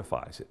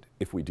fortifies it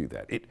if we do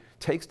that. It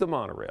takes the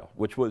monorail,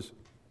 which was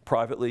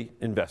privately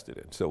invested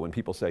in. So when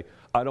people say,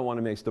 I don't want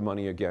to waste the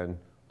money again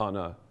on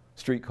a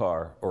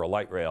streetcar or a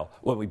light rail,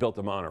 well, we built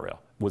the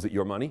monorail. Was it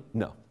your money?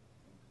 No.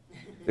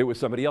 It was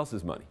somebody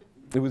else's money.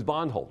 It was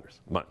bondholders'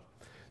 money.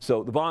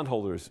 So the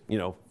bondholders,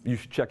 you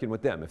should check in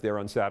with them. If they're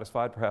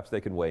unsatisfied, perhaps they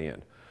can weigh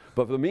in.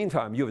 But for the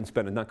meantime, you haven't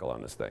spent a nickel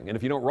on this thing. And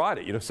if you don't ride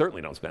it, you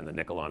certainly don't spend a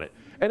nickel on it.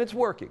 And it's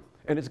working.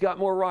 And it's got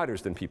more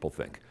riders than people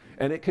think.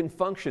 And it can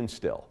function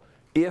still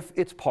if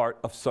it's part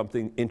of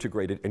something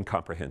integrated and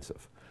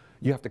comprehensive.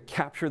 You have to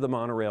capture the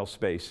monorail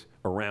space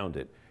around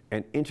it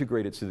and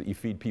integrate it so that you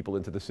feed people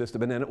into the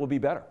system, and then it will be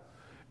better.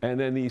 And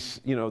then these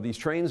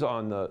trains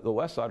on the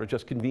west side are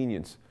just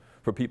convenience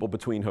for people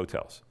between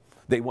hotels.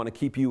 They want to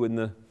keep you in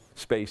the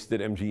space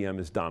that MGM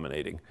is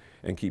dominating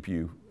and keep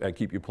you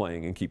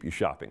playing and keep you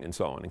shopping and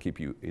so on and keep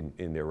you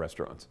in their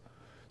restaurants.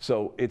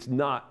 So it's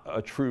not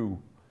a true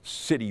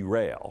city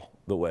rail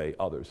the way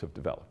others have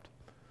developed.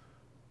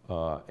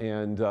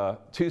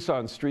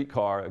 Tucson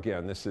streetcar,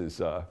 again, this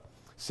is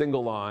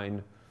single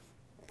line,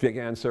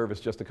 began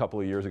service just a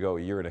couple of years ago,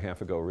 a year and a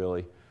half ago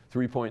really,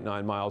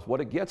 3.9 miles. What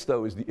it gets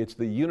though is it's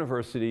the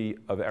University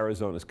of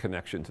Arizona's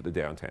connection to the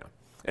downtown.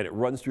 And it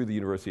runs through the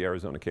University of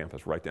Arizona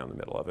campus right down the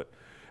middle of it.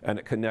 And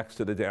it connects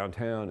to the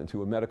downtown and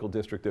to a medical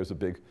district. There's a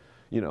big,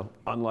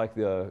 unlike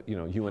the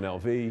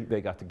UNLV,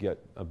 they got to get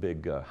a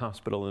big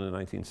hospital in the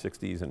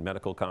 1960s and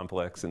medical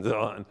complex and so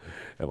on.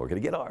 And we're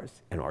gonna get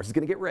ours, and ours is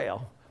gonna get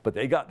rail. But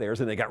they got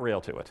theirs and they got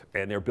rail to it.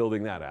 And they're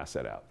building that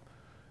asset out.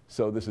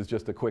 So this is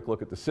just a quick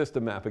look at the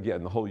system map.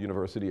 Again, the whole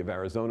University of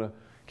Arizona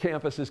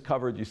campus is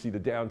covered. You see the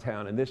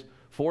downtown. And this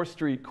 4th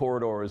Street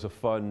corridor is a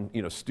fun,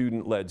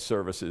 student-led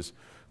services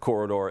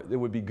corridor. It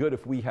would be good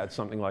if we had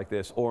something like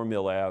this, or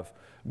Mill Ave.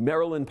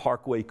 Maryland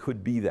Parkway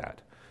could be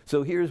that.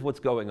 So here's what's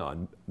going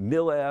on.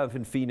 Mill Ave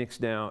in Phoenix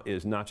now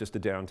is not just a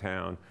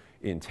downtown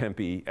in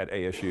Tempe at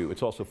ASU.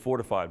 It's also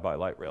fortified by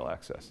light rail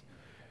access.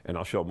 And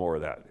I'll show more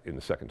of that in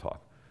the second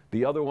talk.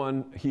 The other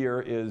one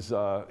here is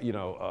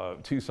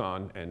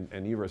Tucson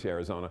and University of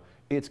Arizona.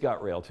 It's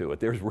got rail to it.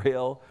 There's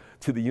rail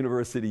to the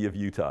University of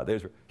Utah.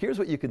 Here's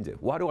what you can do.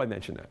 Why do I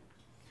mention that?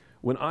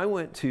 When I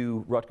went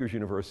to Rutgers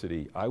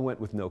University, I went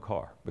with no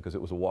car because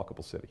it was a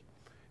walkable city.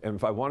 And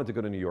if I wanted to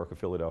go to New York or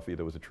Philadelphia,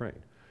 there was a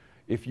train.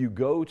 If you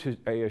go to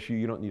ASU,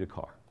 you don't need a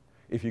car.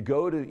 If you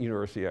go to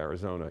University of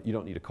Arizona, you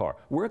don't need a car.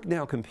 We're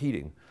now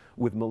competing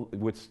with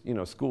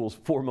schools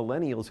for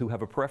millennials who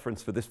have a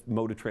preference for this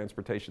mode of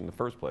transportation in the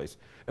first place,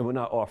 and we're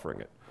not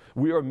offering it.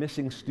 We are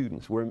missing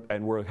students,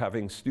 and we're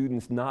having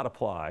students not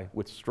apply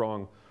with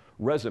strong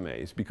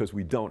resumes because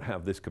we don't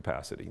have this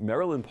capacity.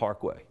 Maryland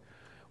Parkway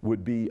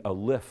would be a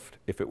lift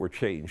if it were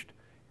changed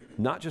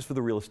not just for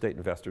the real estate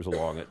investors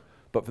along it,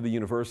 but for the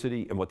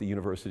university and what the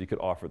university could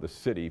offer the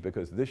city,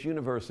 because this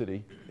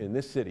university in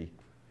this city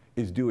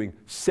is doing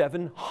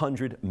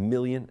 $700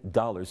 million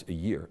a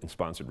year in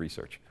sponsored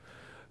research.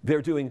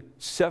 They're doing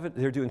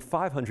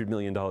 $500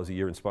 million a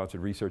year in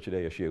sponsored research at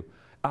ASU.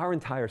 Our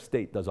entire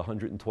state does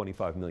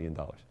 $125 million.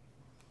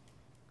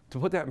 To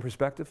put that in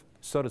perspective,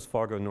 so does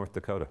Fargo, North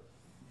Dakota.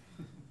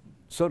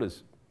 So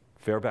does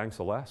Fairbanks,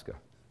 Alaska.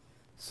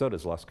 So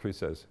does Las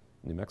Cruces,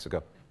 New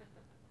Mexico.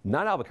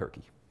 Not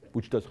Albuquerque,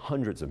 which does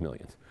hundreds of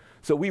millions.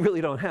 So we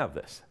really don't have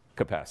this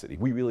capacity.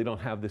 We really don't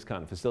have this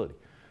kind of facility.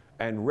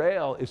 And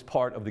rail is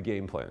part of the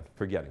game plan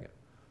for getting it.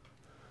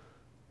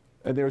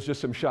 And there's just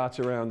some shots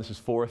around. This is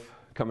 4th,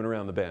 coming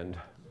around the bend,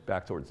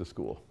 back towards the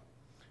school.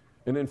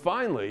 And then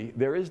finally,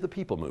 there is the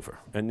people mover.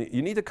 And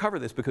you need to cover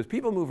this because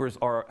people movers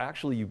are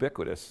actually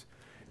ubiquitous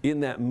in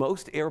that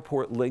most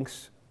airport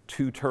links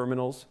to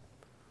terminals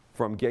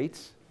from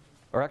gates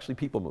are actually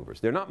people movers.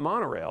 They're not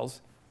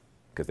monorails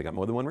because they got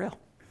more than one rail.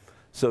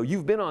 So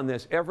you've been on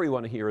this.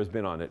 Everyone here has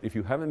been on it. If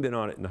you haven't been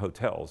on it in the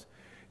hotels,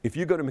 if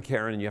you go to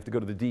McCarran and you have to go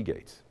to the D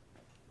gates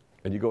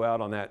and you go out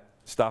on that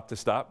stop to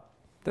stop,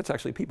 that's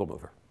actually a people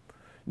mover.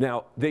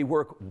 Now, they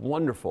work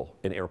wonderful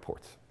in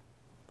airports.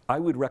 I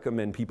would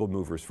recommend people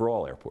movers for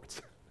all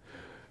airports.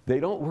 They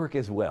don't work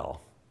as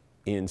well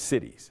in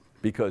cities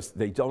because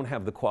they don't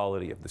have the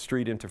quality of the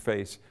street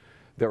interface.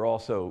 They're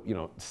also,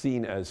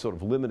 seen as sort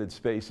of limited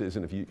spaces,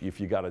 and if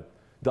you got a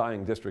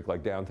dying district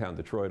like downtown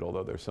Detroit,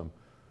 although there's some,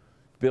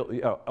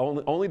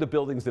 only the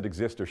buildings that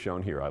exist are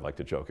shown here. I like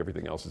to joke.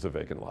 Everything else is a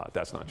vacant lot.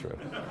 That's not true.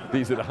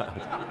 These are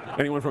not.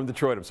 Anyone from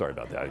Detroit? I'm sorry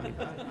about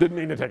that. Didn't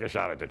mean to take a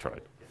shot at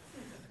Detroit.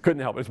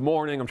 Couldn't help it. It's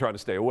morning. I'm trying to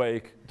stay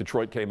awake.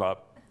 Detroit came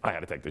up. I had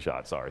to take the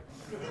shot. Sorry.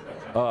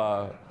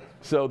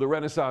 So the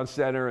Renaissance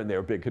Center, and there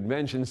are big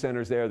convention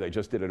centers there. They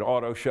just did an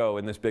auto show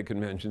in this big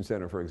convention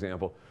center, for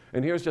example.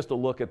 And here's just a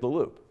look at the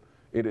loop.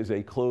 It is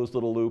a closed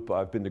little loop.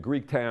 I've been to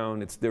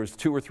Greektown. There's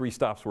 2 or 3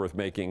 stops worth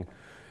making,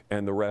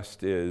 and the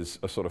rest is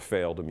a sort of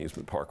failed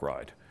amusement park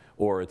ride,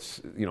 or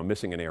it's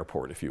missing an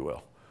airport, if you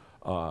will.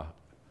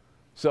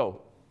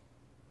 So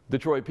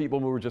Detroit people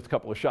mover, just a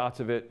couple of shots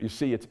of it. You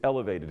see it's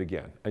elevated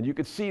again, and you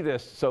could see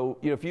this. So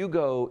if you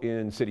go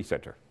in City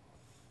Center,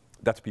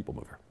 that's a people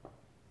mover,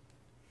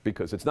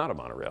 because it's not a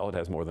monorail. It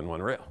has more than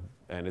one rail,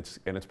 and it's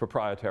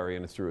proprietary,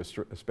 and it's through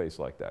a space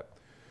like that.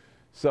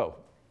 So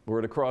we're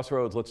at a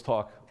crossroads. Let's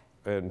talk,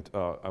 and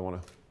I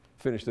want to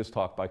finish this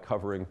talk by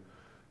covering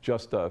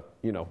just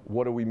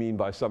what do we mean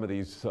by some of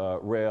these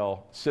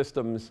rail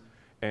systems,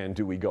 and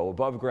do we go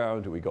above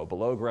ground, do we go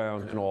below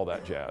ground, and all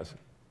that jazz.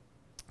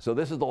 So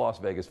this is the Las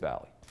Vegas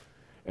Valley,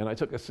 and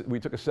we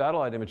took a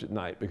satellite image at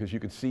night because you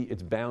could see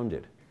it's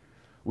bounded,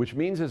 which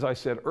means, as I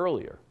said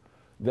earlier,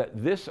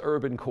 that this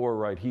urban core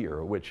right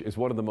here, which is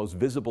one of the most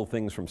visible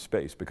things from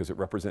space because it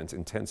represents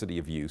intensity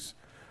of use,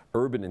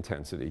 urban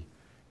intensity,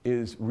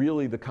 is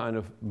really the kind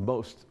of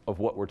most of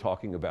what we're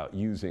talking about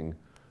using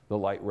the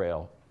light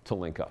rail to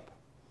link up.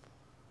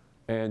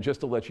 And just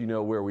to let you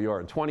know where we are,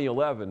 in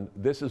 2011,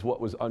 this is what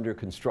was under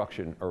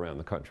construction around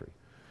the country.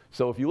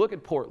 So if you look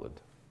at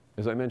Portland,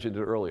 as I mentioned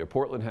it earlier,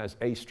 Portland has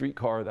a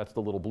streetcar, that's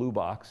the little blue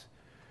box,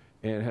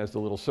 and it has the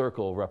little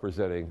circle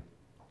representing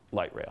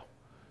light rail.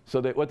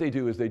 So what they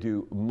do is they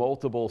do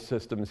multiple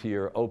systems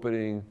here,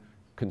 opening,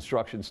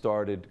 construction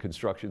started,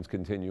 construction's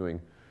continuing,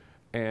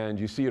 and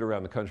you see it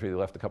around the country. They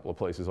left a couple of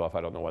places off.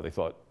 I don't know why they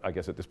thought, I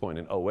guess at this point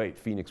in 2008,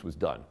 Phoenix was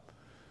done.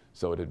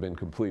 So it had been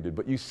completed.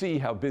 But you see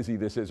how busy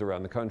this is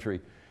around the country,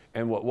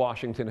 and what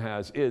Washington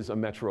has is a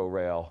metro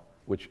rail,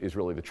 which is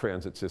really the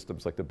transit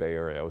systems like the Bay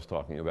Area I was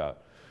talking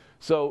about.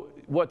 So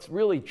what's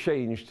really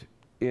changed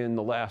in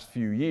the last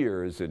few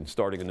years, and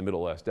starting in the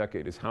middle of the last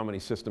decade, is how many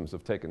systems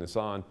have taken this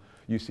on.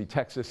 You see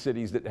Texas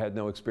cities that had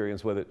no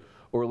experience with it.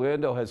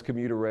 Orlando has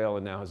commuter rail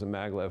and now has a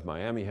maglev.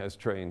 Miami has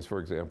trains, for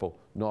example,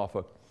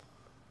 Norfolk.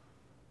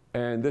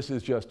 And this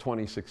is just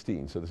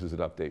 2016, so this is an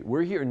update.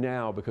 We're here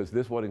now because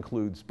this one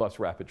includes bus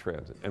rapid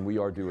transit, and we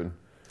are doing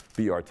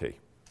BRT,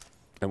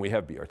 and we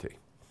have BRT.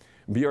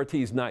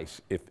 BRT is nice,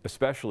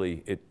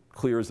 especially it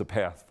clears the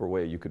path for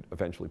where you could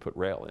eventually put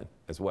rail in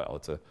as well.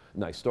 It's a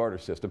nice starter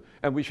system,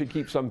 and we should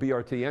keep some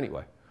BRT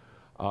anyway.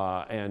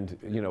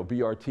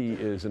 BRT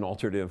is an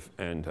alternative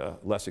and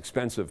less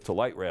expensive to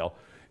light rail.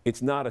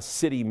 It's not a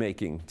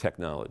city-making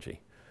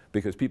technology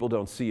because people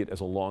don't see it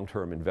as a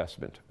long-term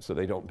investment, so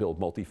they don't build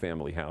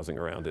multifamily housing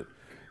around it,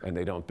 and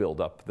they don't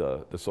build up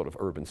the sort of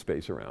urban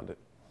space around it.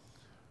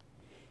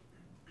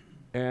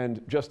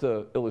 And just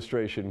an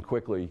illustration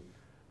quickly,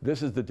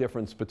 this is the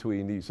difference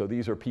between these. So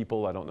these are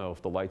people. I don't know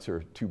if the lights are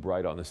too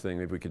bright on this thing.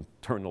 Maybe we can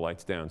turn the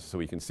lights down so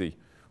we can see.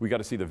 We got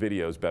to see the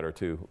videos better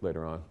too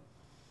later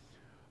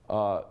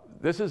on.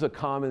 This is a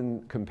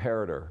common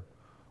comparator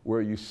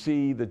where you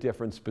see the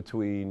difference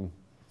between,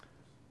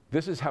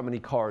 this is how many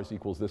cars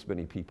equals this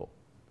many people.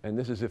 And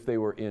this is if they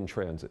were in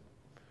transit.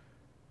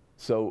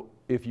 So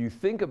if you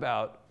think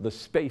about the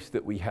space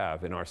that we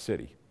have in our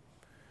city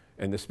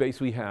and the space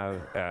we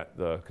have at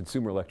the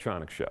Consumer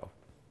Electronics Show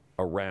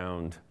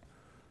around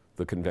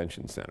the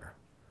convention center,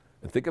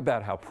 And think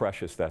about how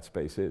precious that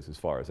space is as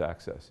far as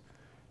access.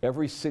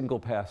 Every single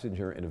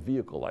passenger in a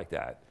vehicle like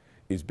that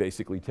is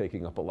basically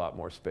taking up a lot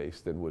more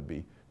space than would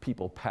be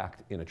people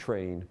packed in a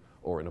train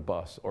or in a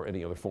bus or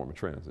any other form of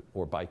transit,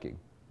 or biking,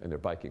 and they're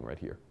biking right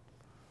here.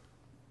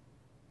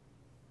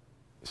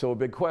 So a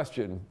big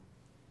question,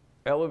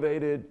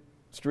 elevated,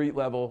 street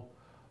level.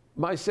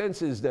 My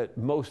sense is that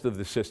most of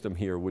the system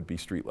here would be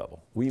street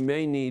level. We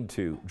may need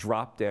to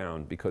drop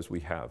down because we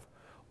have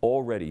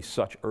already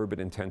such urban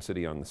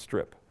intensity on the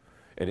Strip,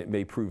 and it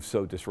may prove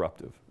so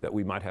disruptive that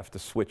we might have to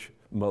switch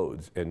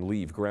modes and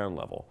leave ground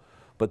level.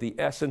 But the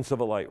essence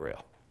of a light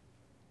rail,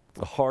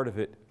 the heart of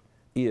it,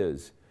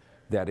 is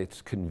that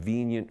it's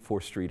convenient for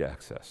street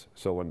access.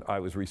 So when I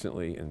was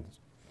recently, in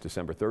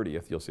December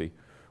 30th, you'll see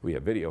we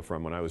have video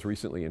from when I was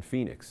recently in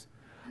Phoenix,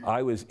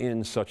 I was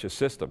in such a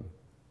system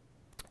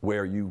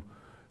where you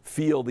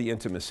feel the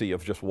intimacy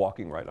of just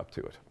walking right up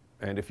to it.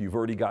 And if you've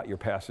already got your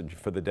passage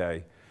for the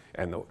day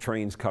and the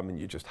train's coming,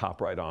 you just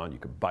hop right on, you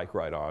can bike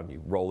right on,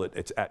 you roll it,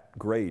 it's at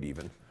grade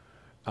even.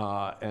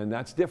 And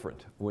that's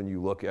different when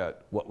you look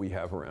at what we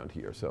have around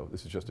here. So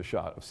this is just a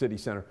shot of city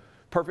center.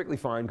 Perfectly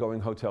fine going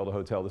hotel to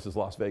hotel. This is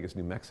Las Vegas,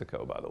 New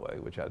Mexico, by the way,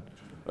 which had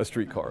a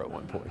streetcar at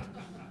one point.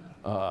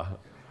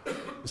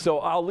 So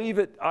I'll leave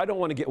it. I don't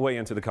want to get way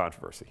into the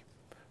controversy.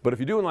 But if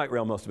you're doing light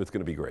rail, most of it's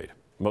going to be grade.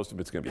 Most of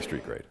it's going to be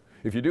street grade.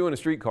 If you're doing a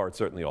streetcar, it's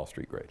certainly all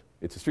street grade.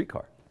 It's a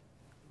streetcar.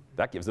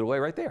 That gives it away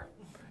right there.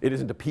 It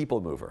isn't a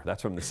people mover.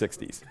 That's from the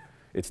 60s.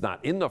 It's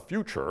not, in the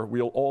future,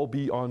 we'll all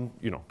be on,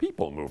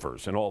 people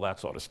movers and all that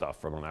sort of stuff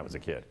from when I was a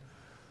kid.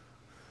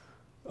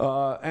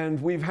 And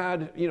we've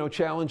had,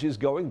 challenges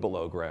going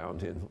below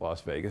ground in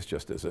Las Vegas,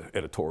 just as an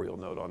editorial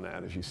note on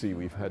that. As you see,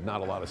 we've had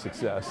not a lot of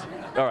success.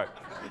 All right,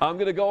 I'm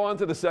going to go on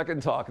to the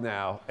second talk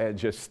now and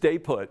just stay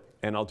put,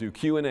 and I'll do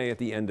Q&A at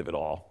the end of it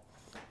all.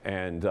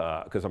 And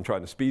because I'm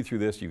trying to speed through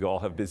this, you all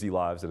have busy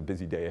lives and a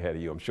busy day ahead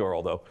of you, I'm sure,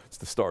 although it's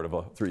the start of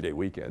a 3-day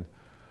weekend.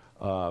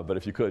 But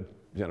if you could,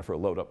 Jennifer,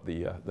 load up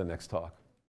the next talk.